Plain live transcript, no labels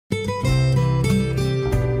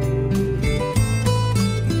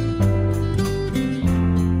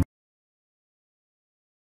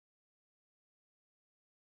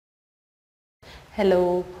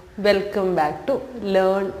Hello, welcome back to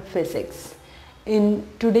Learn Physics. In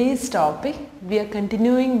today's topic, we are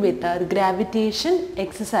continuing with our gravitation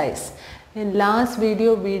exercise. In last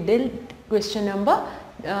video, we did question number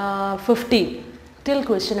 15. Till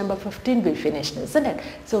question number 15 we finished, isn't it?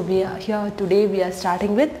 So we are here today, we are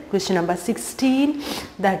starting with question number 16,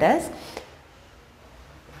 that is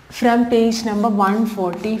from page number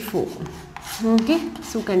 144. Okay,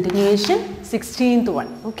 so continuation 16th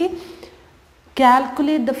one. Okay,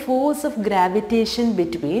 calculate the force of gravitation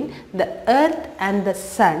between the earth and the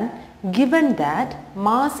sun given that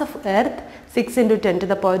mass of earth 6 into 10 to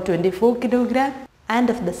the power 24 kilogram and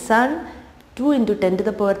of the sun 2 into 10 to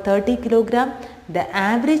the power 30 kilogram. The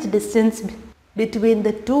average distance between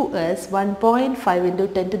the two is 1.5 into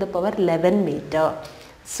 10 to the power 11 meter.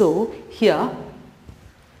 So here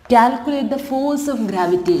calculate the force of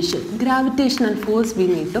gravitation. Gravitational force we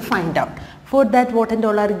need to find out. For that, what and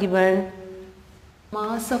all are given?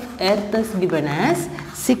 Mass of earth is given as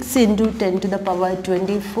 6 into 10 to the power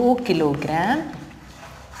 24 kilogram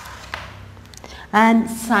and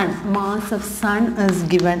mass of sun is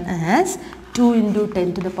given as 2 into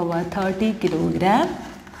 10 to the power 30 kilogram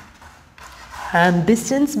and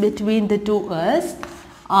distance between the two is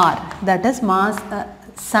r, that is mass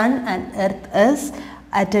sun and earth is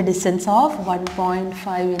at a distance of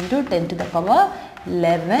 1.5 into 10 to the power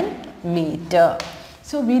 11 meter.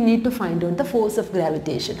 So we need to find out the force of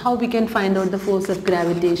gravitation. How we can find out the force of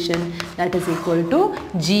gravitation? That is equal to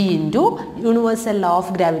G into universal law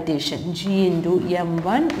of gravitation, G into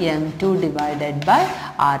m1 m2 divided by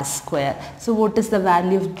r square. So what is the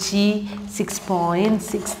value of G?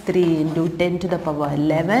 6.63 into 10 to the power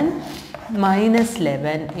 11 minus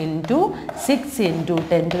 11 into 6 into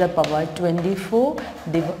 10 to the power 24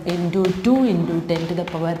 into 2 into 10 to the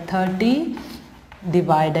power 30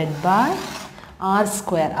 divided by r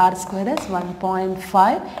square. R square is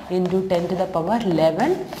 1.5 into 10 to the power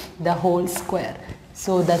 11 the whole square.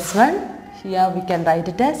 So that's one. Here we can write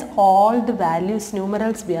it as all the values,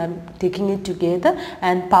 numerals we are taking it together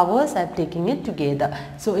and powers are taking it together.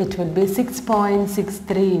 So it will be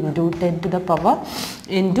 6.63 into 10 to the power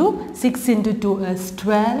into 6 into 2 is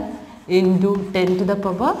 12 into 10 to the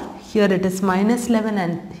power. Here it is minus 11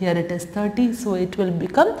 and here it is 30. So it will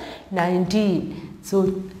become 90.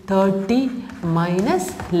 So 30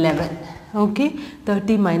 minus 11. Okay,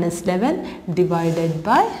 30 minus 11 divided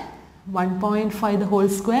by 1.5 the whole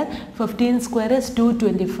square. 15 square is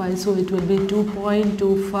 225. So it will be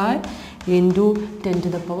 2.25 into 10 to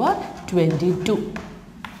the power 22.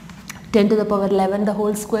 10 to the power 11 the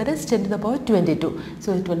whole square is 10 to the power 22.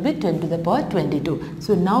 So it will be 10 to the power 22.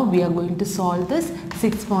 So now we are going to solve this.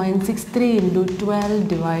 6.63 into 12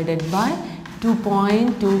 divided by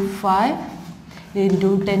 2.25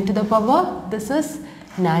 into 10 to the power, this is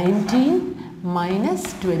 19 minus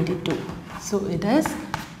 22. So it is,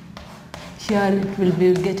 here it will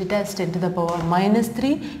be, get it as 10 to the power minus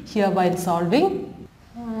 3. Here while solving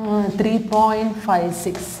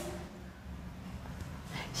 3.56.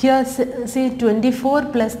 Here say 24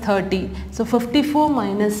 plus 30. So 54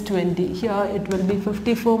 minus 20. Here it will be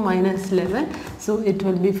 54 minus 11. So it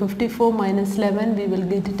will be 54 minus 11. We will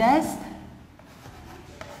get it as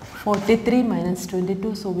 43 minus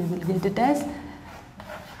 22, so we will get it as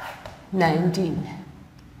 19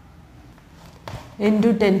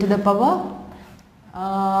 into 10 to the power,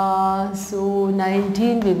 so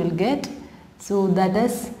 19 we will get, so that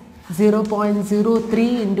is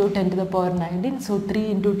 0.03 into 10 to the power 19, so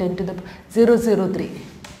 3 into 10 to the 003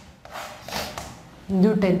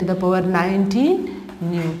 into 10 to the power 19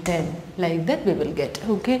 Newton, like that we will get.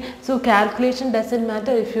 Okay, so calculation doesn't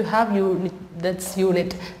matter if you have unit, that's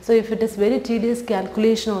unit. So if it is very tedious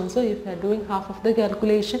calculation also, if you are doing half of the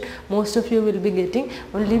calculation, most of you will be getting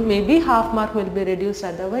only maybe half mark will be reduced.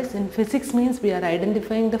 Otherwise in physics means we are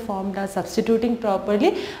identifying the formula, substituting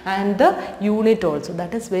properly and the unit also.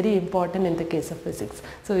 That is very important in the case of physics.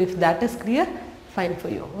 So if that is clear, fine for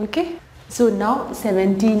you. Okay, so now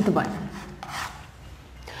 17th one.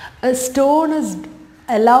 A stone is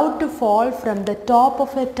allowed to fall from the top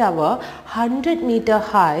of a tower 100 meter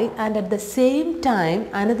high and at the same time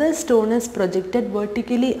another stone is projected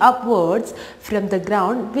vertically upwards from the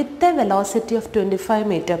ground with a velocity of 25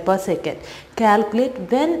 meter per second. Calculate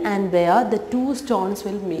when and where the two stones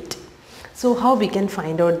will meet. So how we can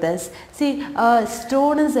find out this? See, a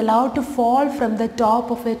stone is allowed to fall from the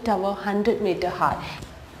top of a tower 100 meter high.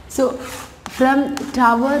 So from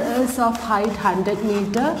tower is of height 100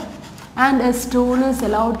 meter. And a stone is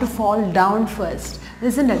allowed to fall down first,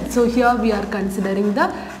 isn't it? So here we are considering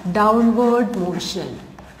the downward motion.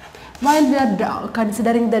 While we are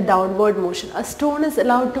considering the downward motion, a stone is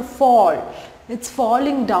allowed to fall It's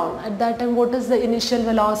falling down. At that time, what is the initial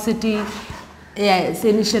velocity? Yes,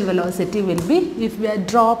 initial velocity will be, if we are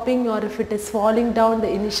dropping or if it is falling down, the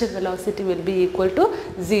initial velocity will be equal to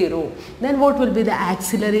 0. Then what will be the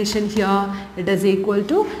acceleration here? It is equal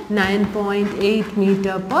to 9.8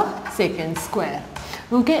 meter per second square.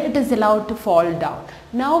 Okay, it is allowed to fall down.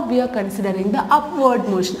 Now we are considering the upward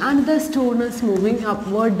motion, and the stone is moving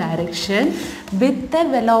upward direction with the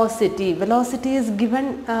velocity. Velocity is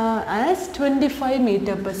given as 25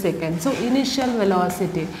 meter per second. So initial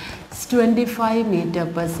velocity is 25 meter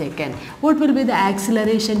per second. What will be the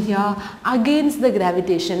acceleration here? Against the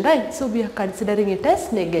gravitation, right? So we are considering it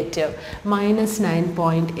as negative, minus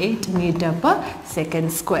 9.8 meter per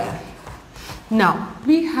second square. Now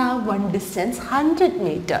we have one distance 100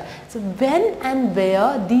 meter. So when and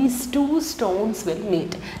where these two stones will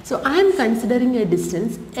meet? So I am considering a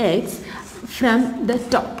distance x from the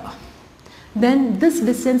top. Then this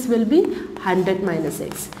distance will be 100 minus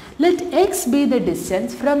x. Let x be the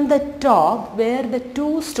distance from the top where the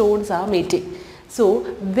two stones are meeting. So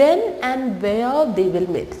when and where they will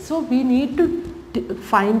meet? So we need to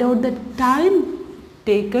find out the time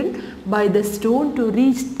taken by the stone to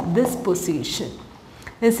reach this position,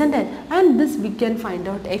 isn't it? And this we can find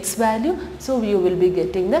out x value. So you will be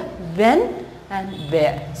getting the when and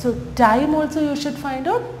where. So time also you should find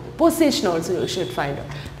out, position also you should find out.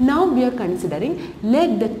 Now we are considering,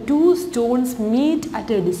 let the two stones meet at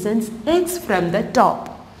a distance x from the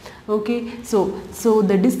top. Okay, so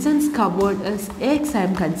the distance covered is x. I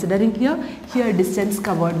am considering here. Here distance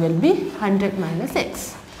covered will be 100 minus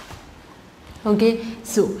x. Okay,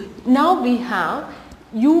 so now we have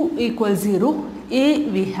u equals 0, a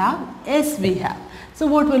we have, s we have. So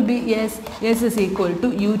what will be s? S is equal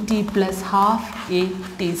to ut plus half a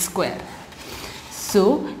t square.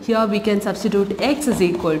 So here we can substitute x is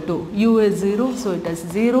equal to, u is 0, so it is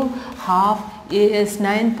 0, half, a is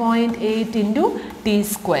 9.8 into t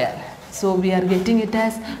square. So we are getting it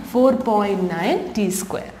as 4.9 t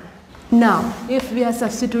square. Now if we are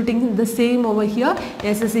substituting the same over here,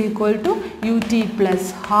 s is equal to ut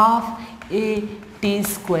plus half a t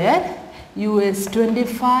square, u is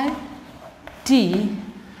 25 t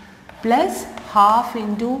plus half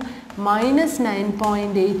into minus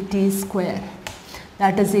 9.8 t square,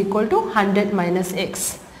 that is equal to 100 minus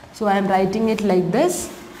x. So I am writing it like this,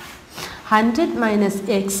 100 minus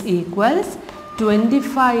x equals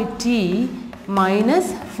 25t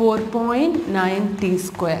minus 4.9 t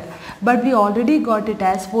square. But we already got it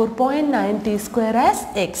as 4.9 t square as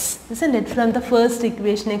x, isn't it? From the first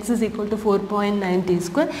equation, x is equal to 4.9 t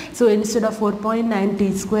square. So instead of 4.9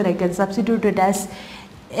 t square, I can substitute it as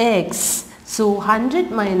x. So 100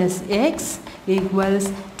 minus x equals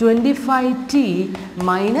 25t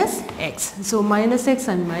minus x. So minus x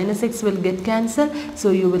and minus x will get cancelled. So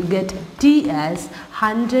you will get t as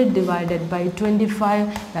 100 divided by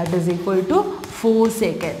 25, that is equal to 4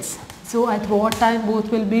 seconds. So at what time both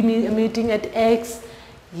will be meeting at x?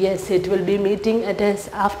 Yes, it will be meeting at s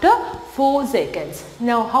after 4 seconds.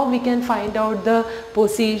 Now how we can find out the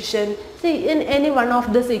position? See, in any one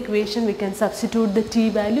of this equation we can substitute the t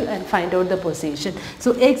value and find out the position.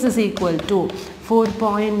 So x is equal to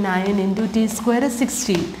 4.9 into t square is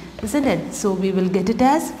 16, isn't it? So we will get it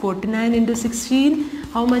as 49 into 16.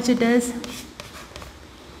 How much it is?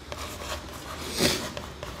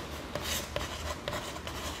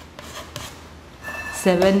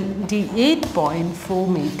 78.4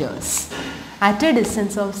 meters. At a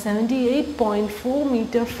distance of 78.4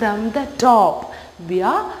 meter from the top, we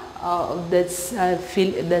are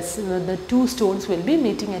the two stones will be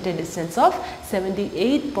meeting at a distance of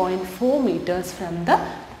 78.4 meters from the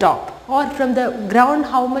top, or from the ground.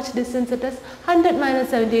 How much distance it is? 100 minus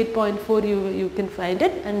 78.4, you can find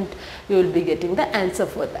it and you will be getting the answer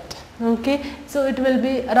for that. Okay, so it will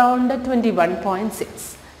be around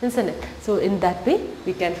 21.6, isn't it? So in that way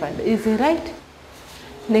we can find it. Easy, right?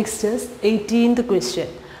 Next is 18th question.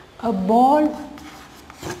 A ball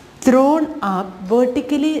thrown up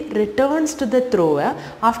vertically returns to the thrower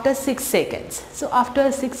after 6 seconds. So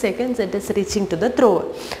after 6 seconds it is reaching to the thrower.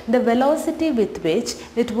 The velocity with which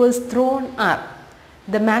it was thrown up,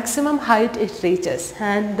 the maximum height it reaches,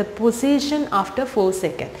 and the position after 4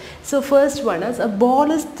 seconds. So first one is, a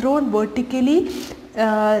ball is thrown vertically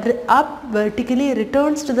vertically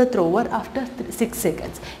returns to the thrower after 6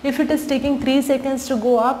 seconds. If it is taking 3 seconds to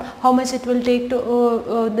go up, how much it will take to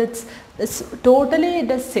totally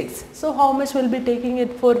it is 6. So how much will be taking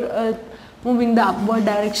it for moving the upward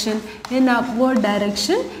direction? In upward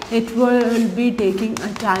direction it will be taking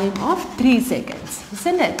a time of 3 seconds,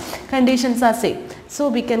 isn't it? Conditions are same. So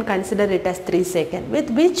we can consider it as 3 seconds. With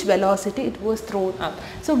which velocity it was thrown up?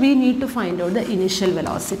 So we need to find out the initial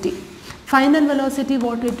velocity. Final velocity,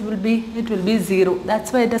 what it will be? It will be 0.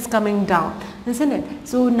 That's why it is coming down, isn't it?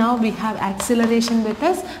 So now we have acceleration with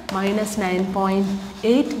us minus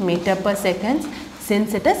 9.8 meter per second,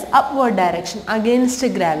 since it is upward direction against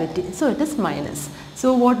gravity. So it is minus.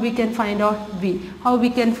 So what we can find out? V. How we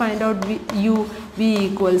can find out V? U. V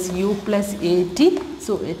equals U plus AT.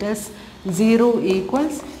 So it is 0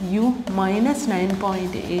 equals U minus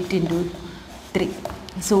 9.8 into 3.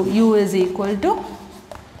 So U is equal to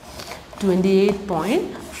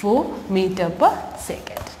 28.4 meter per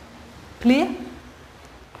second. Clear?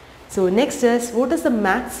 So next is, what is the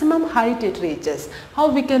maximum height it reaches? How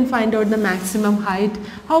we can find out the maximum height?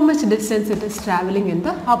 How much distance it is traveling in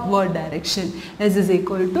the upward direction? S is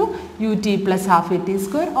equal to ut plus half at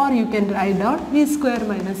square, or you can write down v square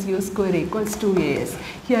minus u square equals 2as.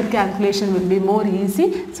 Here calculation will be more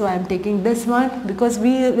easy. So I am taking this one because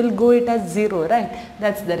we will go it as 0, right?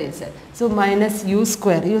 That's the reason. So minus u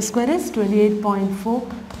square. U square is 28.4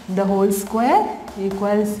 the whole square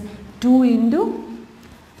equals 2 into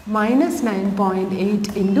minus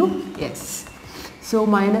 9.8 into S. So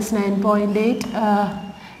minus 9.8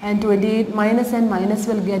 and 28, minus and minus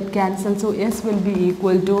will get cancelled. So S will be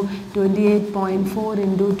equal to 28.4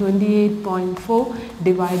 into 28.4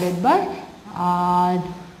 divided by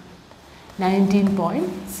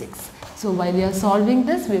 19.6. So while we are solving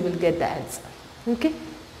this, we will get the answer. Okay.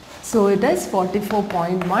 So it is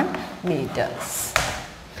 44.1 meters.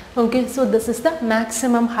 Okay, so this is the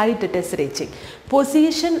maximum height it is reaching.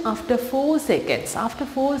 Position after 4 seconds. After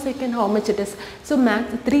 4 seconds, how much it is? So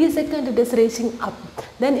max 3 seconds it is reaching up.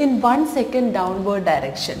 Then in 1 second downward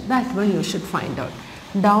direction. That one you should find out.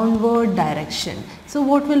 Downward direction. So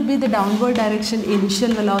what will be the downward direction?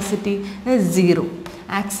 Initial velocity is 0.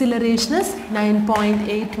 Acceleration is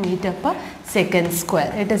 9.8 meter per second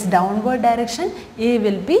square. It is downward direction. A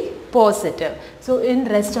will be positive. So in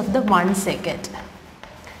rest of the 1 second.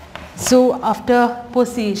 So after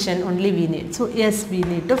position only we need. So yes, we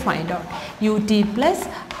need to find out ut plus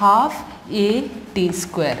half a t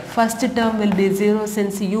square. First term will be 0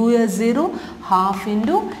 since u is 0. Half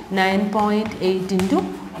into 9.8 into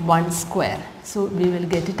 1 square. So we will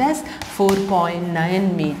get it as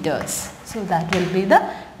 4.9 meters. So that will be the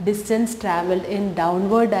distance travelled in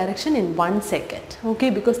downward direction in 1 second. Okay,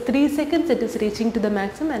 because 3 seconds it is reaching to the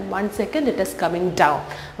maximum and 1 second it is coming down.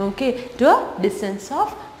 Okay, to a distance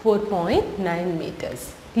of 4.9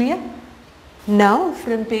 meters. Clear? Now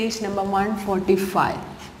from page number 145.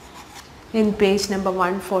 In page number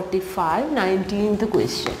 145, 19th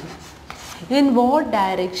question. In what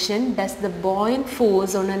direction does the buoyant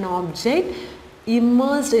force on an object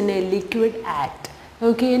immersed in a liquid act?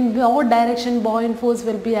 Okay, in what direction buoyant force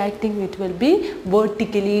will be acting? It will be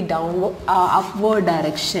vertically downward, upward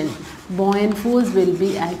direction. Buoyant force will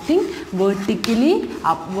be acting vertically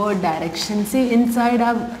upward direction. See, inside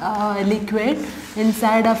a liquid,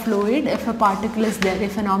 inside a fluid, if a particle is there,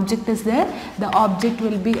 if an object is there, the object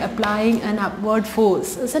will be applying an upward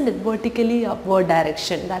force, isn't it? Vertically upward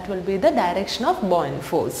direction. That will be the direction of buoyant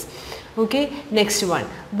force. Okay, next one.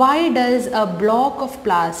 Why does a block of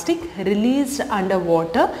plastic released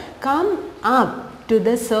underwater come up to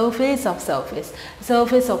the surface of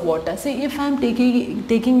water? See, if I am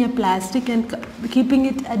taking a plastic and keeping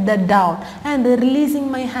it at the down and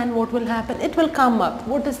releasing my hand, what will happen? It will come up.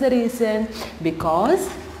 What is the reason? Because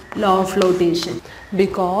law of flotation.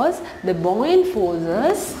 Because the buoyant force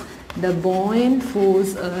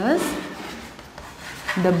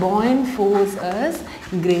is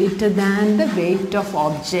greater than the weight of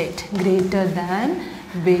object. Greater than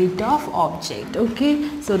weight of object.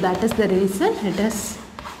 Okay, so that is the reason it is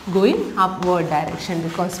going upward direction,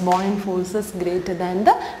 because buoyant force is greater than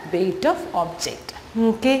the weight of object.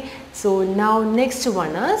 Okay, so now next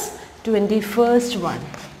one is 21st one.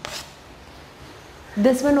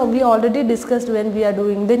 This one we already discussed when we are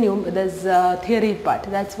doing the theory part.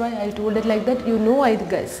 That's why I told it like that. You know, I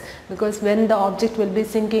guess, because when the object will be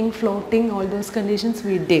sinking, floating, all those conditions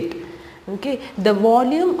we did. Okay, the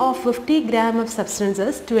volume of 50 gram of substance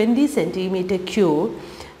is 20 centimeter cube,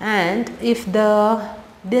 and if the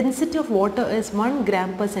density of water is 1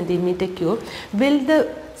 gram per centimeter cube, will the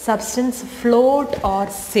substance float or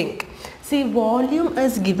sink? See, volume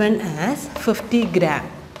is given as 50 gram.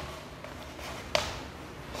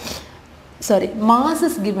 mass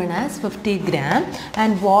is given as 50 gram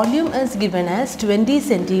and volume is given as 20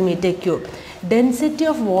 centimeter cube. Density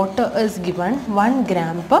of water is given 1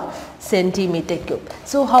 gram per centimeter cube.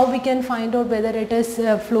 So how we can find out whether it is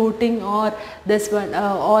floating or this one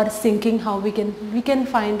or sinking? How we can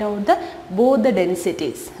find out both the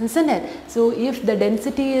densities, isn't it? So if the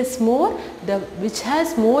density is more, which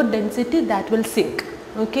has more density, that will sink.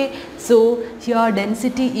 Okay, so here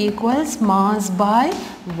density equals mass by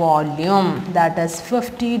volume, that is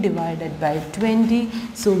 50 divided by 20.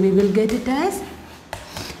 So we will get it as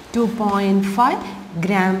 2.5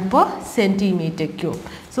 gram per centimeter cube.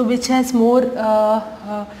 So which has more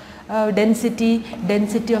density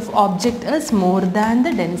of object is more than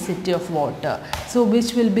the density of water. So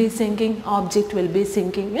which will be sinking? Object will be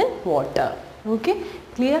sinking in water. Okay,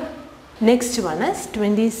 clear? Next one is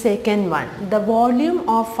 22nd one. The volume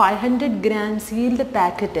of 500 gram sealed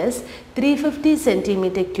packet is 350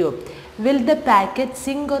 centimeter cube. Will the packet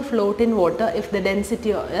sink or float in water if the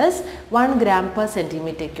density is 1 gram per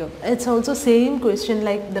centimeter cube? It's also same question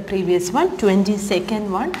like the previous one.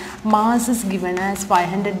 22nd one. Mass is given as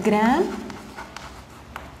 500 gram.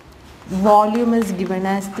 Volume is given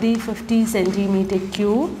as 350 centimeter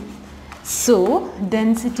cube. So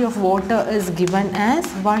density of water is given as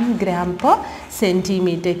 1 gram per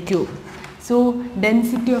centimeter cube. So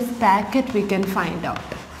density of packet we can find out.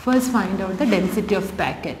 First find out the density of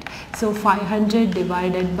packet. So 500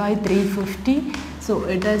 divided by 350. So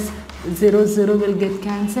it is 0 will get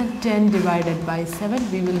cancelled. 10 divided by 7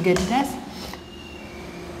 we will get it as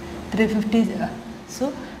 350.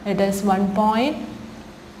 So it is 1.4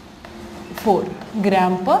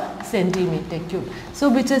 gram per centimeter cube. So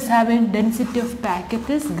which is having density of packet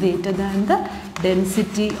is greater than the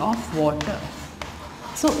density of water.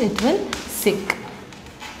 So it will sink.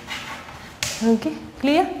 Okay,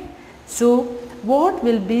 clear? So what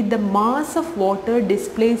will be the mass of water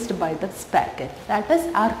displaced by this packet? That is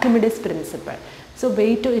Archimedes principle. So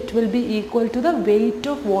weight, it will be equal to the weight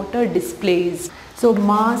of water displaced. So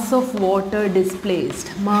mass of water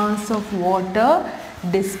displaced. Mass of water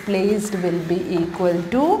displaced will be equal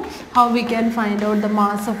to, how we can find out the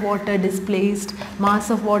mass of water displaced? Mass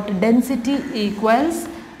of water density equals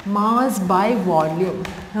mass by volume.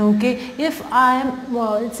 Okay, if I am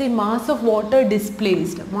let's say mass of water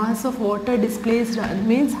displaced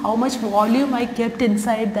means how much volume I kept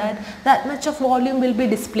inside that much of volume will be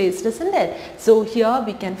displaced, isn't it? So here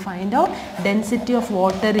we can find out density of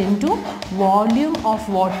water into volume of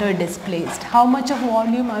water displaced. How much of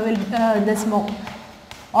volume I will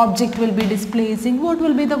object will be displacing? What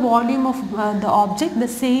will be the volume of the object? The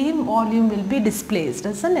same volume will be displaced,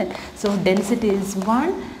 isn't it? So density is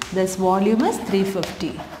 1, this volume is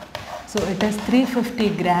 350. So it is 350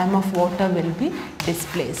 gram of water will be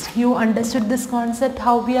displaced. You understood this concept,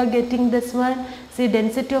 how we are getting this one? See,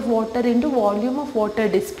 density of water into volume of water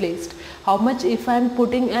displaced. How much if I am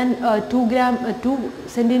putting an 2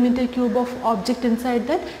 centimeter cube of object inside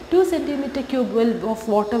that, 2 centimeter cube of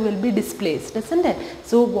water will be displaced, isn't it?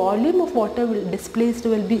 So volume of water displaced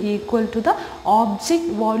will be equal to the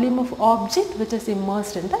volume of object which is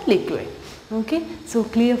immersed in the liquid. Okay, so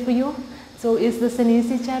clear for you? So is this an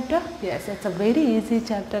easy chapter? Yes, it's a very easy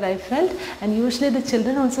chapter I felt, and usually the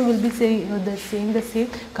children also will be saying the same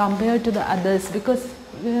compared to the others, because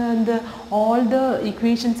all the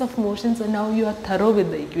equations of motions, and now you are thorough with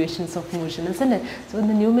the equations of motion, isn't it? So in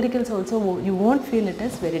the numericals also you won't feel it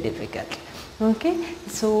as very difficult. Okay,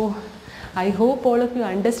 so I hope all of you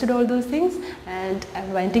understood all those things, and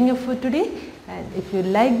I'm winding up for today. And if you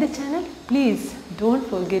like the channel, please don't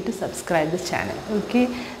forget to subscribe the channel. Okay,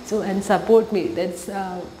 so and support me. That's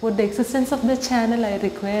for the existence of the channel, I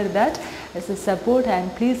require that as a support, and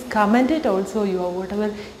please comment it also,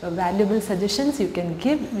 whatever your valuable suggestions you can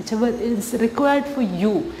give, whichever is required for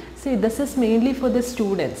you. See, this is mainly for the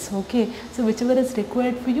students. Okay, so whichever is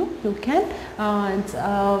required for you, you can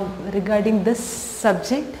regarding this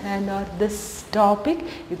subject and or this topic,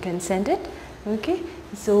 you can send it. Okay,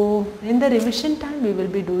 so in the revision time we will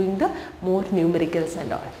be doing the more numericals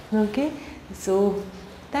and all. Okay, so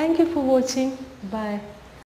thank you for watching. Bye.